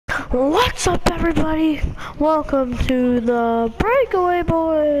What's up, everybody? Welcome to the Breakaway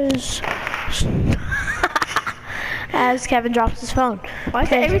Boys. As Kevin drops his phone. Why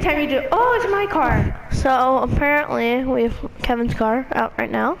is it every time you do? Oh, it's my car. So apparently we have Kevin's car out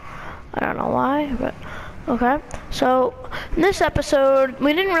right now. I don't know why, but okay. So in this episode,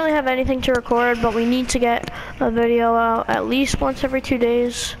 we didn't really have anything to record, but we need to get a video out at least once every 2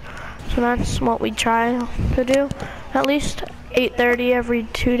 days. So that's what we try to do. At least 8:30 every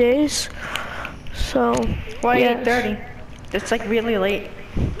 2 days. So Why yes. 8:30? It's like really late.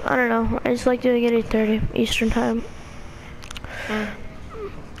 I don't know. I just like doing it 8:30 Eastern time.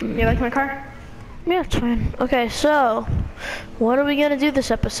 You like my car? Yeah, it's fine. Okay, so what are we gonna do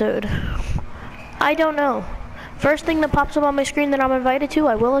this episode? I don't know. First thing that pops up on my screen that I'm invited to,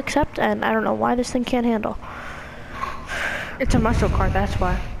 I will accept, and I don't know why this thing can't handle. It's a muscle car, that's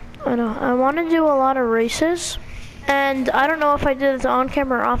why. I know. I want to do a lot of races, and I don't know if I did this on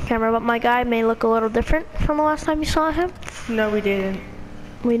camera or off camera, but my guy may look a little different from the last time you saw him. No, we didn't.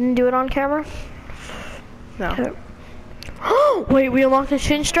 We didn't do it on camera? No. Okay. Oh, wait, we unlocked the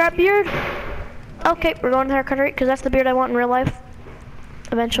chin strap beard? Okay, we're going to haircut rate, because that's the beard I want in real life.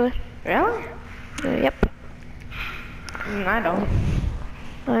 Eventually. Really? Yep. I don't.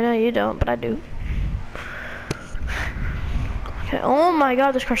 I know you don't, but I do. Okay, oh my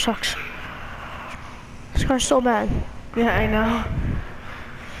god, this car sucks. This car's so bad. Yeah, I know.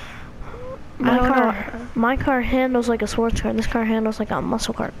 My car handles like a sports car, and this car handles like a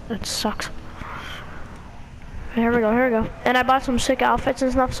muscle car. It sucks. Here we go, here we go. And I bought some sick outfits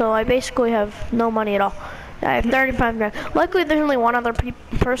and stuff, so I basically have no money at all. I have 35 grand. Luckily, there's only one other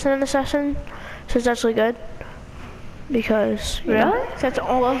person in the session, so it's actually good. Because, you know, So that's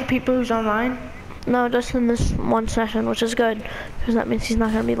all of the people who's online? no, just in this one session, which is good, because that means he's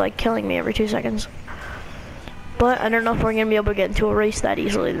not going to be, like, killing me every 2 seconds. But I don't know if we're going to be able to get into a race that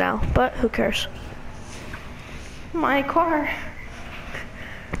easily now, but who cares? My car.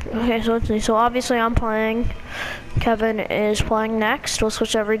 Okay, so let's see. So obviously I'm playing. Kevin is playing next. We'll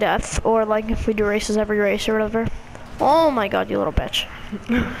switch every death, or like if we do races every race or whatever. Oh my god, you little bitch.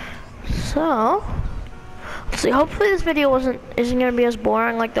 So let's see. Hopefully this video isn't gonna be as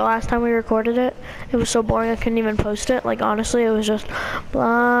boring like the last time we recorded it. It was so boring I couldn't even post it. Like honestly, it was just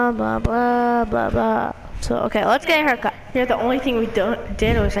blah blah blah blah blah. So okay, let's get a haircut. Yeah, the only thing we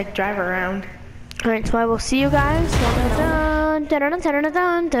did was like drive around. Alright, so I will see you guys. Dun, dun, dun, dun, dun,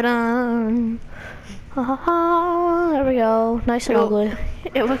 dun, dun, dun. Ha ha ha. There we go. Nice and ugly.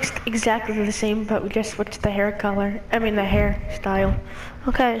 It looks exactly the same, but we just switched the hair color. I mean the hairstyle.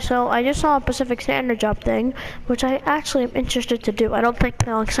 Okay, so I just saw a Pacific Standard job thing, which I actually am interested to do. I don't think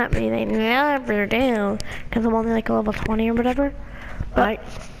they'll accept me. They never do, because I'm only like a level 20 or whatever. But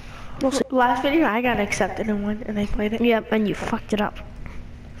we'll see. Last video I got accepted in one, and I played it. Yep, and you fucked it up.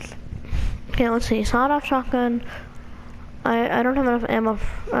 Okay, let's see. Sawed-off shotgun. I don't have enough ammo.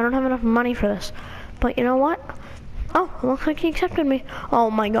 I don't have enough money for this. But you know what? Oh, it looks like he accepted me.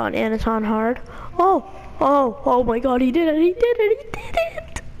 Oh my god, and it's on hard. Oh my god, he did it, he did it, he did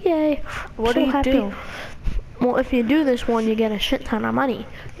it. Yay. What do you do? Well, if you do this one, you get a shit ton of money.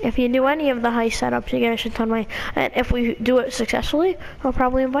 If you do any of the heist setups, you get a shit ton of money. And if we do it successfully, they'll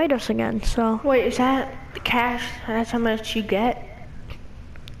probably invite us again, so. Wait, is that cash? That's how much you get?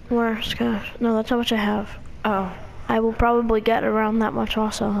 Where's cash? No, that's how much I have. Oh. I will probably get around that much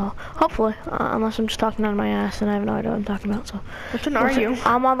also, hopefully, unless I'm just talking out of my ass and I have no idea what I'm talking about, so. Which one are you?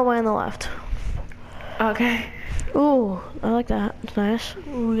 I'm all the way on the left. Okay. Ooh, I like that, it's nice.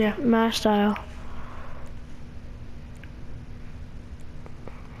 Ooh, yeah. Mash style.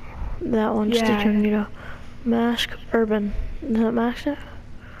 That one's sticking, you know. Mask, urban. Is that masked it?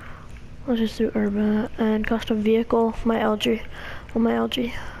 Let's just do urban, and custom vehicle, my LG. Well, my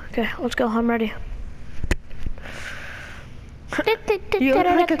LG. Okay, let's go, I'm ready. You look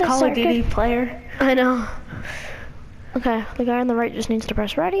like a Call of Duty player. I know. Okay, the guy on the right just needs to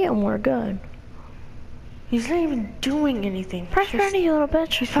press ready and we're good. He's not even doing anything. Press ready, you little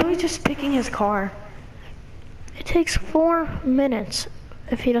bitch. He's probably just picking his car. It takes 4 minutes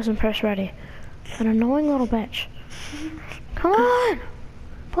if he doesn't press ready. An annoying little bitch. Come on,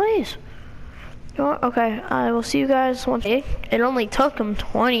 please. Okay, I will see you guys once. It only took him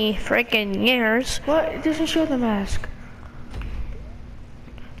 20 freaking years. What? It doesn't show the mask.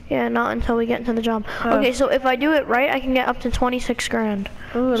 Yeah, not until we get into the job. Oh. Okay, so if I do it right, I can get up to 26 grand.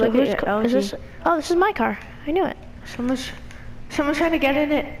 Ooh, so look at LG. is this? Oh, this is my car. I knew it. Someone's trying to get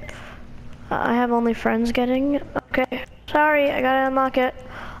in it. I have only friends getting. Okay, sorry, I gotta unlock it.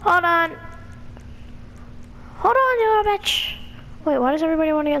 Hold on. Hold on, you little bitch. Wait, why does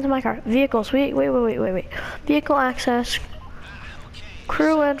everybody want to get into my car? Vehicles. Wait. Vehicle access.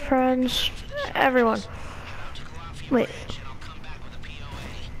 Crew and friends. Everyone. Wait.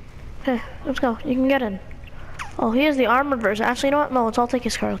 Okay, let's go. You can get in. Oh, he has the armored version. Actually, you know what? No, let's all take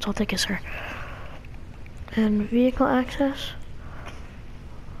his car. Let's all take his car. And vehicle access.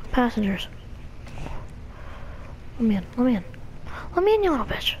 Passengers. Let me in. Let me in. Let me in, you little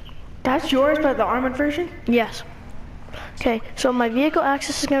bitch. That's yours, but the armored version? Yes. Okay, so my vehicle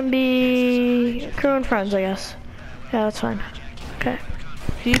access is gonna be crew and friends, I guess. Yeah, that's fine. Okay.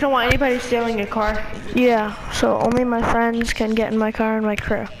 You don't want anybody stealing your car? Yeah, so only my friends can get in my car and my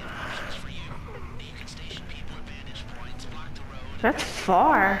crew. That's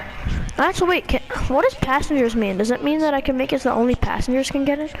far. Actually, wait, what does passengers mean? Does it mean that I can make it so only passengers can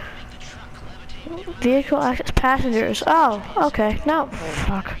get in? Vehicle access, passengers. Oh, okay, no,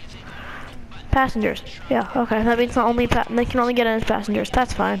 fuck. Passengers, yeah, okay, that means they can only get in as passengers,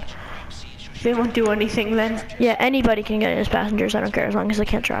 that's fine. They won't do anything then? Yeah, anybody can get in as passengers, I don't care, as long as they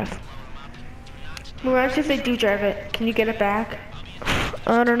can't drive. What if they do drive it? Can you get it back?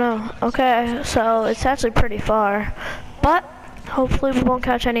 I don't know. Okay, so it's actually pretty far, but hopefully we won't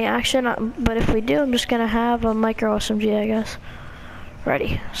catch any action, but if we do, I'm just gonna have a micro SMG, I guess.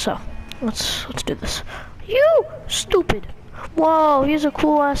 Ready, so let's do this. You stupid. Whoa, he's a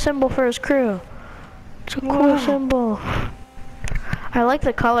cool ass symbol for his crew. It's a cool symbol. I like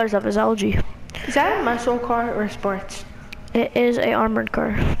the colors of his LG. Is that a muscle car or sports? It is a armored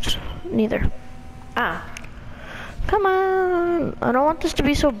car. Neither. Ah. Come on. I don't want this to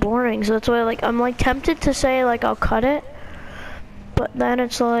be so boring, so that's why I'm like tempted to say like I'll cut it. But then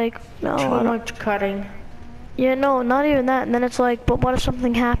it's like, no. Too much cutting. Yeah, no, not even that. And then it's like, but what if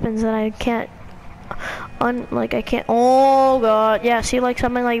something happens and I can't, I can't, oh god. Yeah, see, like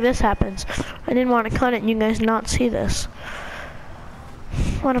something like this happens. I didn't want to cut it and you guys not see this.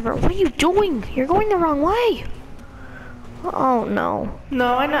 Whatever, what are you doing? You're going the wrong way. Oh no.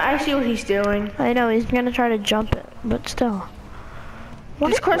 No, I see what he's doing. I know, he's gonna try to jump it, but still.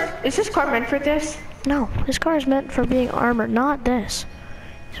 Is this car meant for this? No, his car is meant for being armored, not this.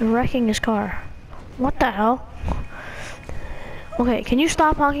 He's wrecking his car. What the hell? Okay, can you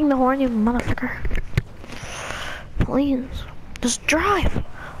stop honking the horn, you motherfucker? Please. Just drive.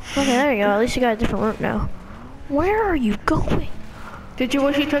 Okay, there you go. At least you got a different route now. Where are you going? Did you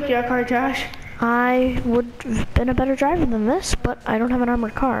wish you took your car, Josh? I would have been a better driver than this, but I don't have an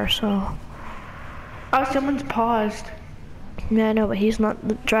armored car, so... Oh, someone's paused. Yeah, I know, but he's not,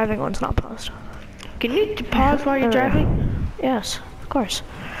 the driving one's not paused. Can you pause while you're driving? Yes, of course.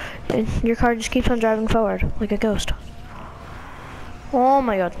 And your car just keeps on driving forward, like a ghost. Oh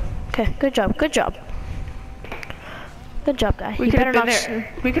my god. Okay, good job, good job. Good job, guy. We could have been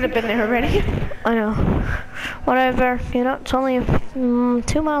there. We could have been there already. I know. Whatever, you know, it's only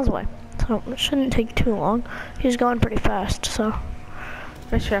 2 miles away. So it shouldn't take too long. He's going pretty fast, so.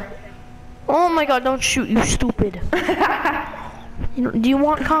 For sure. Oh my god, don't shoot, you stupid. Do you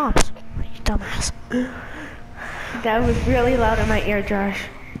want cops? You dumbass. That was really loud in my ear, Josh.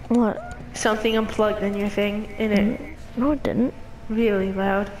 What? Something unplugged in your thing, in it. No, it didn't. Really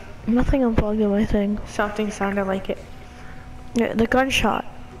loud. Nothing unplugged in my thing. Something sounded like it. Yeah, the gunshot.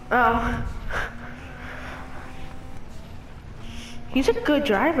 Oh. He's a good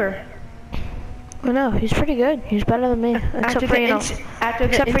driver. I know, he's pretty good. He's better than me. Except for,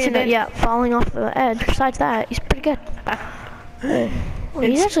 yeah, falling off the edge. Besides that, he's pretty good. Well,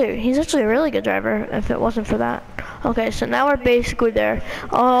 he's actually a really good driver if it wasn't for that. Okay, so now we're basically there.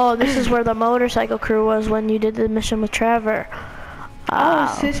 Oh, this is where the motorcycle crew was when you did the mission with Trevor.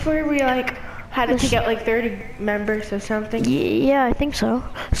 Oh, is this where we like had to take out like 30 members or something? Yeah, I think so.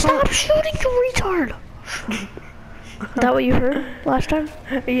 Stop shooting, you retard! Is that what you heard last time?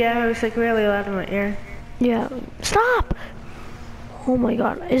 Yeah, it was like really loud in my ear. Yeah. Stop! Oh my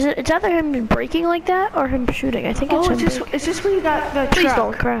god. It's either him braking like that or him shooting. I think it's him. Is this where you got the truck? Please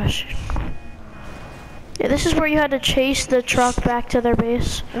don't crash. Yeah, this is where you had to chase the truck back to their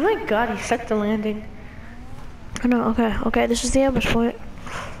base. Oh my god, he sucked the landing. I know, okay, this is the ambush point.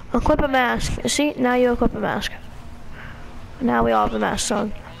 Equip a mask. See, now you equip a mask. Now we all have the masks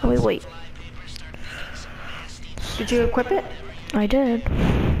on. And we wait. Did you equip it? I did.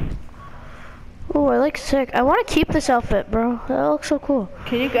 Oh, I like sick. I want to keep this outfit, bro. That looks so cool.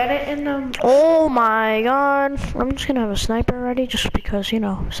 Can you get it in Oh my god. I'm just gonna have a sniper ready just because, you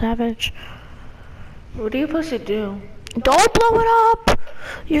know, savage. What are you supposed to do? Don't blow it up!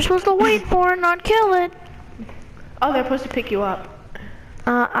 You're supposed to wait for it, not kill it. Oh, they're supposed to pick you up.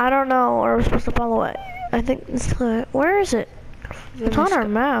 I don't know, or we're supposed to follow it. I think it's where is it? It's on our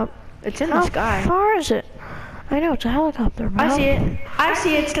map. It's in the sky. How far is it? I know, it's a helicopter. I see it. I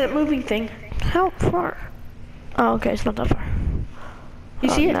see it. It's that moving thing. How far? Oh, okay, it's not that far. You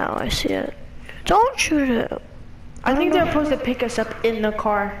see it? Now I see it. Don't shoot it. I think they're supposed to pick us up in the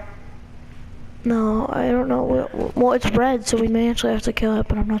car. No, I don't know. Well, it's red, so we may actually have to kill it,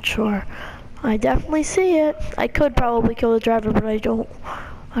 but I'm not sure. I definitely see it. I could probably kill the driver, but I don't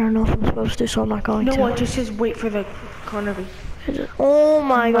know if I'm supposed to, so I'm not going to. No, it just says wait for the corner. Oh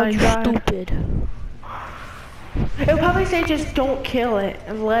my god, you're stupid. It'll probably say just don't kill it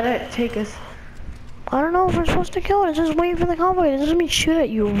and let it take us. I don't know if we're supposed to kill it. It's just waiting for the convoy. It doesn't mean shoot at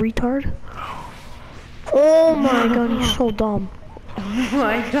you, retard. Oh my god, you're so dumb. Oh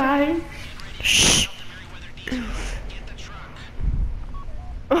my god. Shh.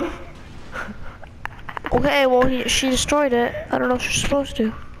 Okay, well, she destroyed it. I don't know if she's supposed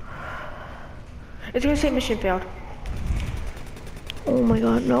to. It's gonna say mission failed. Oh my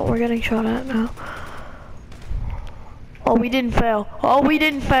god, no, we're getting shot at now. Oh, we didn't fail. Oh, we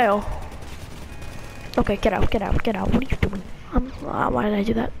didn't fail. Okay, get out, get out, get out. What are you doing? Why did I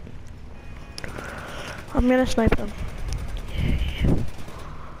do that? I'm gonna snipe them.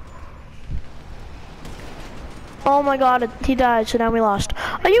 Oh my god, he died, so now we lost.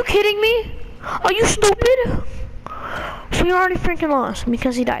 Are you kidding me? Are you stupid? So we already freaking lost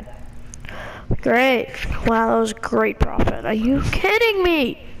because he died. Great. Wow, that was a great profit. Are you kidding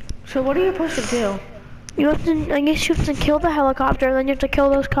me? So what are you supposed to do? You have to, I guess you have to kill the helicopter, and then you have to kill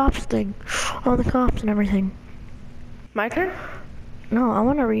those cops thing. All the cops and everything. My turn? No, I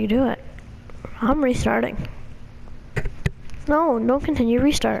want to redo it. I'm restarting. No, don't continue,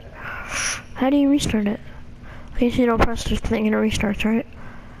 restart. How do you restart it? I guess you don't press the thing and it restarts, right?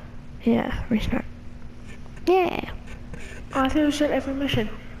 Yeah, restart. Yeah. Oh, I thought it said every mission.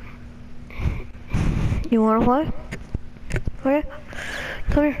 You wanna play? Okay.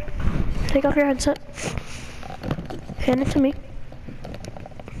 Come here. Take off your headset. Hand it to me.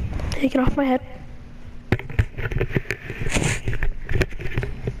 Take it off my head.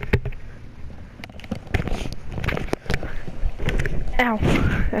 Ow.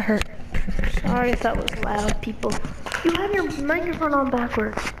 That hurt. Sorry if that was loud, people. You have your microphone on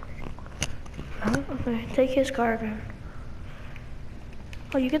backwards. Okay, take his car again.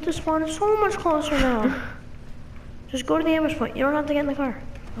 Oh, you get to spawn so much closer now. Just go to the ambush point. You don't have to get in the car.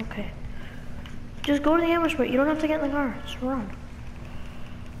 Okay. Just go to the ambush point. You don't have to get in the car. Just run.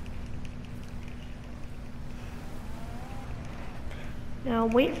 Now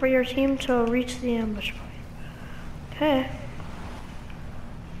wait for your team to reach the ambush point. Okay.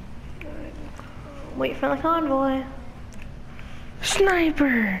 Wait for the convoy.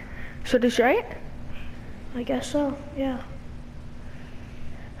 Sniper! So this right? I guess so, yeah.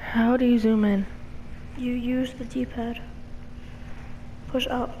 How do you zoom in? You use the D-pad. Push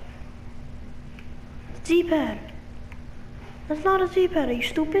up. D-pad! That's not a D-pad, are you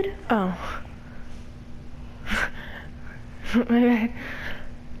stupid? Oh. My bad.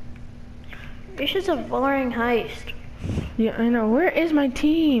 It's just a boring heist. Yeah, I know. Where is my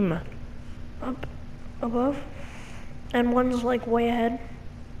team? Up above. And one's like way ahead.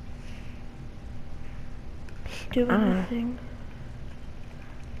 Doing the thing.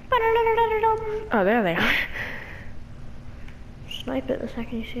 Oh, there they are. Snipe it the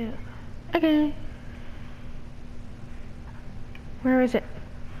second you see it. Okay. Where is it?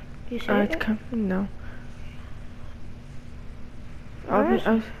 Do you see Oh, it? it's coming. No. Where is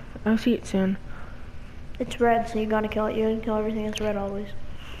it? I'll see it soon. It's red, so you gotta kill it. You gotta kill everything that's red always.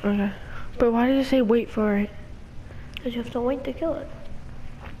 Okay. But why did it say wait for it? Because you have to wait to kill it.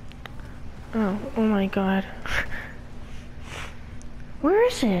 Oh my god. Where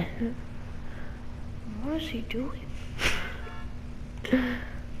is it? What is he doing?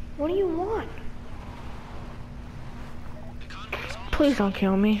 What do you want? Please don't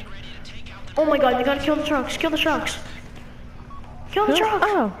kill me. Oh my god, you gotta kill the trucks. Kill the trucks. Kill the trucks.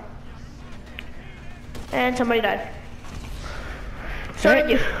 Oh. And somebody died. So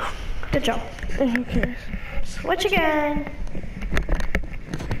did you. Good job. Who cares? Switch again.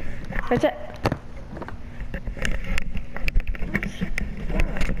 That's it.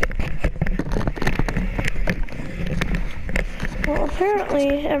 Well,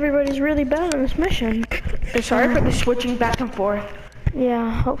 apparently everybody's really bad on this mission. Sorry for the switching back and forth. Yeah,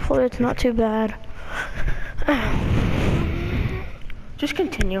 hopefully it's not too bad. Just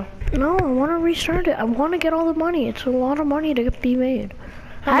continue. No, I want to restart it. I want to get all the money. It's a lot of money to be made.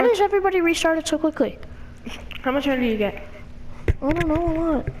 How does everybody restart it so quickly? How much money do you get? I don't know, a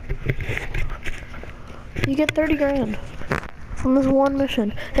lot. You get 30 grand from this one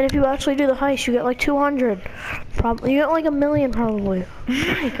mission. And if you actually do the heist, you get like 200. Probably, you get like 1 million probably.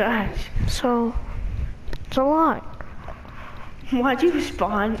 Oh my gosh. So, it's a lot. Why'd you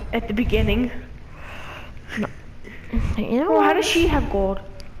spawn at the beginning? You know Well, how what? does she have gold?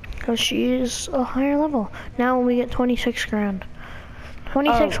 Because she's a higher level. Now we get 26 grand.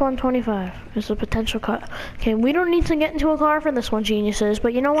 26, 125 is the potential cut. Okay, we don't need to get into a car for this one, geniuses.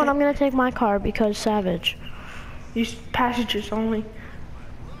 But you know what? I'm gonna take my car because savage. Use passengers only.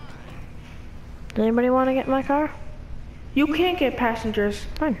 Does anybody want to get in my car? You can't get passengers.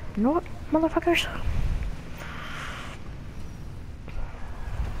 Fine. You know what, motherfuckers?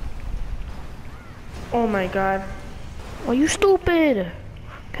 Oh my god. Oh, you stupid!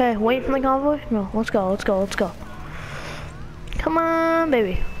 Okay, wait for the convoy? No, let's go, let's go, let's go. Come on,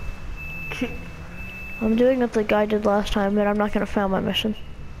 baby. I'm doing what the guy did last time, but I'm not gonna fail my mission.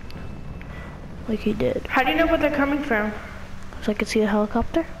 Like he did. How do you know where they're coming from? Because I could see the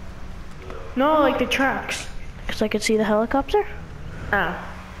helicopter. No, like the trucks. Because I could see the helicopter.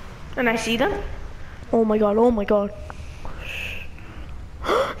 Oh. And I see them? Oh my god, oh my god.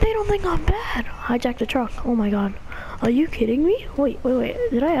 They don't think I'm bad. Hijack the truck. Oh my god. Are you kidding me? Wait.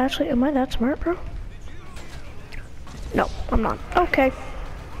 Did I actually, am I that smart, bro? No, I'm not. Okay.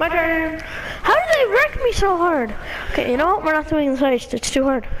 My turn. How did they wreck me so hard? Okay, you know what? We're not doing this heist. It's too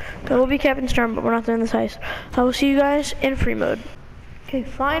hard. Okay, we'll be Captain Storm, but we're not doing this heist. I will see you guys in free mode. Okay,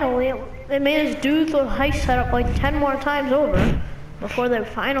 finally, they made us do the heist setup like 10 more times over before they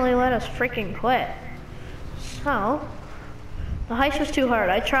finally let us freaking quit. So, the heist was too hard.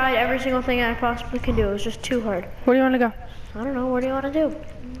 I tried every single thing I possibly could do. It was just too hard. Where do you want to go? I don't know. What do you want to do?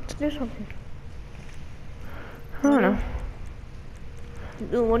 Let's do something. I don't know.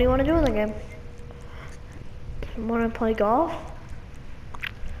 What do you want to do in the game? You want to play golf?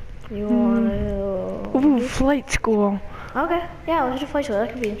 You want to... Ooh, flight school. Okay, yeah, let's do flight school.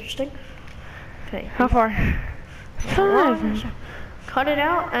 That could be interesting. Okay. How far? 5. Cut it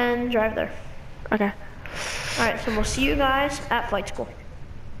out and drive there. Okay. Alright, so we'll see you guys at flight school.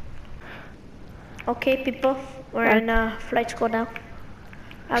 Okay, people, we're in flight school now.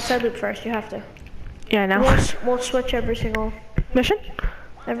 Outside loop first, you have to. Yeah, now. We'll switch every single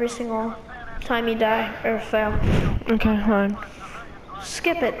time you die or fail. Okay, hold on.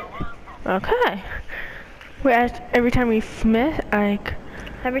 Skip it. Okay. Wait, every time we miss, like...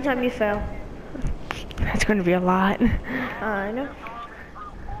 Every time you fail. That's gonna be a lot. I know.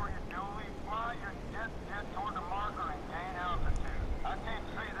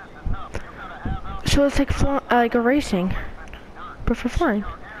 So it's like a racing, but for flying.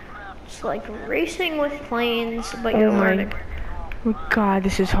 It's like racing with planes, but you're learning. Oh god,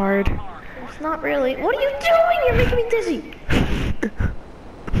 this is hard. It's not really. What are you doing? You're making me dizzy.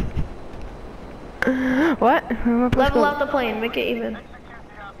 What? Level out the plane, make it even.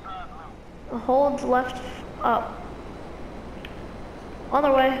 Hold left up.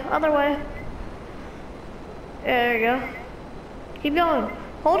 Other way. There you go. Keep going.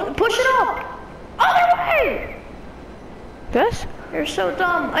 Hold it, push it up. Other way! This? You're so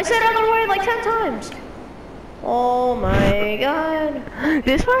dumb. I said other way like 10 times. Oh my god.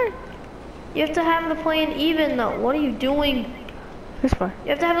 This part? You have to have the plane even though. What are you doing? This part. You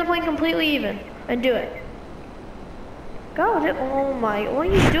have to have the plane completely even and do it. Go. Oh my, what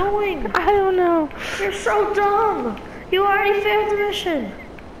are you doing? I don't know. You're so dumb. You already failed the mission.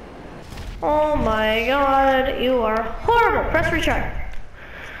 Oh my god, you are horrible. Press retry.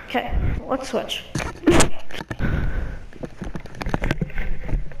 Okay, let's switch.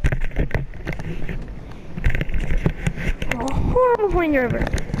 Oh, horrible plane driver.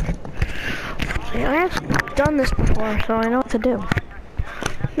 I've done this before, so I know what to do.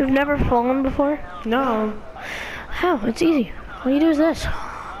 You've never flown before? No. How? It's easy. All you do is this.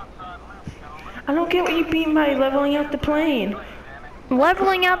 I don't get what you mean by leveling out the plane.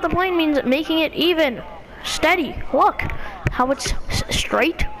 Leveling out the plane means making it even. Steady. Look how it's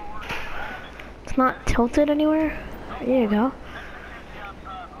straight. It's not tilted anywhere. There you go.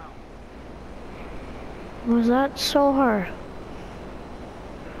 Was that so hard?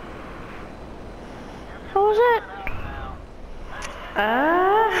 How was it?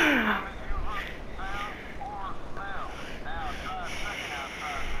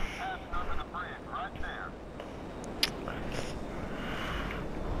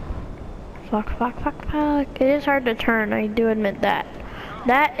 Fuck. It is hard to turn, I do admit that.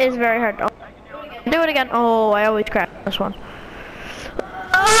 That is very hard. Oh, do it again. Oh, I always crash this one. Oh,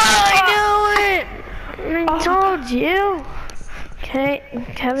 I knew it! I told you. Okay,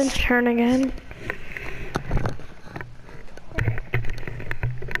 Kevin's turn again.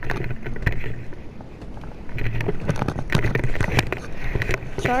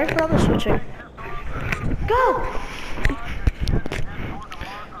 Sorry for all the switching. Go!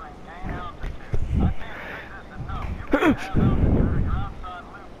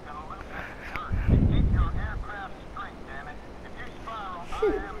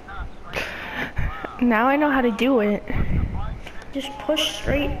 Now I know how to do it. Just push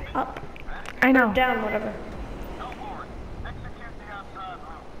straight up. I know. Or down, whatever.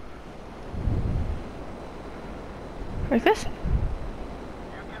 Like this?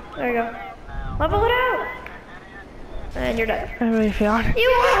 There you go. Level it out. And you're dead. I really feel it. You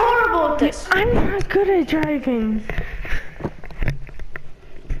are horrible at this. I'm not good at driving.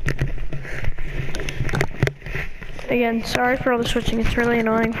 Again, sorry for all the switching. It's really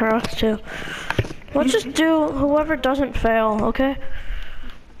annoying for us too. Let's just do whoever doesn't fail, okay?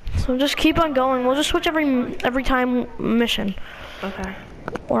 So just keep on going. We'll just switch every time mission. Okay.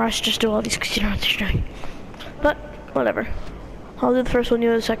 Or I should just do all these because you don't know what you're doing. But whatever. I'll do the first one, you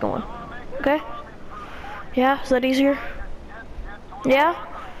do the second one. Okay? Yeah? Is that easier? Yeah?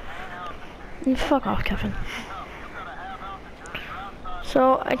 Fuck off, Kevin.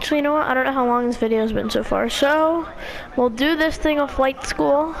 So, actually, you know what? I don't know how long this video has been so far. So, we'll do this thing of flight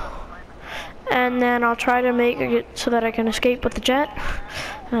school. And then I'll try to make it so that I can escape with the jet.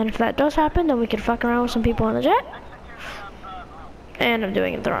 And if that does happen, then we can fuck around with some people on the jet. And I'm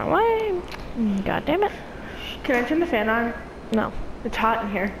doing it the wrong way. God damn it. Can I turn the fan on? No. It's hot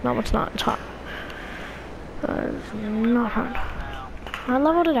in here. No, it's not. It's hot. It's not hot. I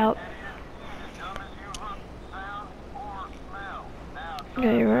leveled it out.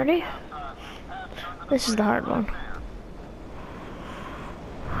 Okay, you ready? This is the hard one.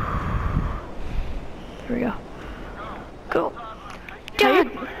 Here we go. Go. God!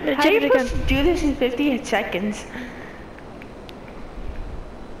 How are you supposed to do this in 58 seconds?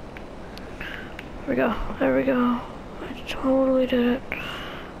 There we go. There we go. I totally did it.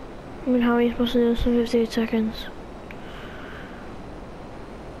 I mean, how are you supposed to do this in 58 seconds?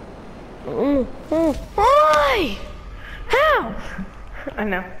 Why? How? I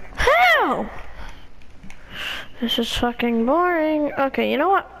know. How? This is fucking boring. Okay, you know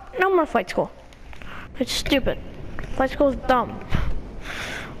what? No more flight school. It's stupid. Flight school is dumb.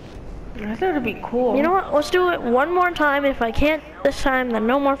 I thought it'd be cool. You know what? Let's do it one more time. If I can't this time, then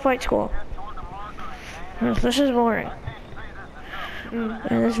no more flight school. This is boring.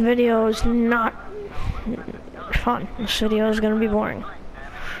 And this video is not fun. This video is gonna be boring.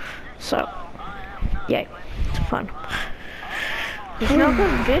 So, yay. It's fun. There's no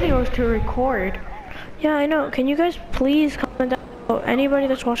good videos to record. Yeah, I know. Can you guys please comment down below? Anybody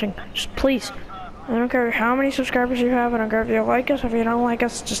that's watching, just please. I don't care how many subscribers you have. I don't care if you like us, if you don't like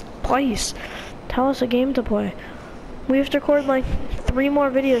us. Just please tell us a game to play. We have to record like 3 more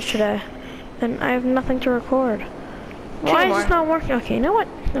videos today, and I have nothing to record. Why is this not working? Okay, you know what?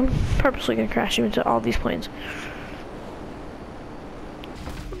 I'm purposely gonna crash you into all these planes.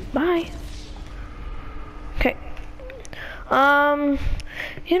 Bye. Okay.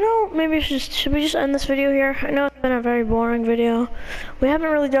 You know, maybe should we just end this video here? I know it's been a very boring video. We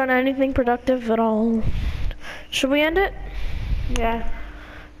haven't really done anything productive at all. Should we end it? Yeah.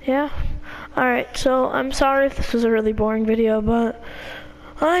 Yeah? Alright, so I'm sorry if this was a really boring video, but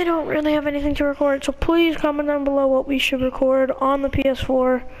I don't really have anything to record, so please comment down below what we should record on the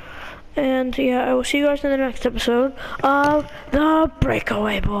PS4. And yeah, I will see you guys in the next episode of The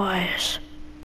Breakaway Boys.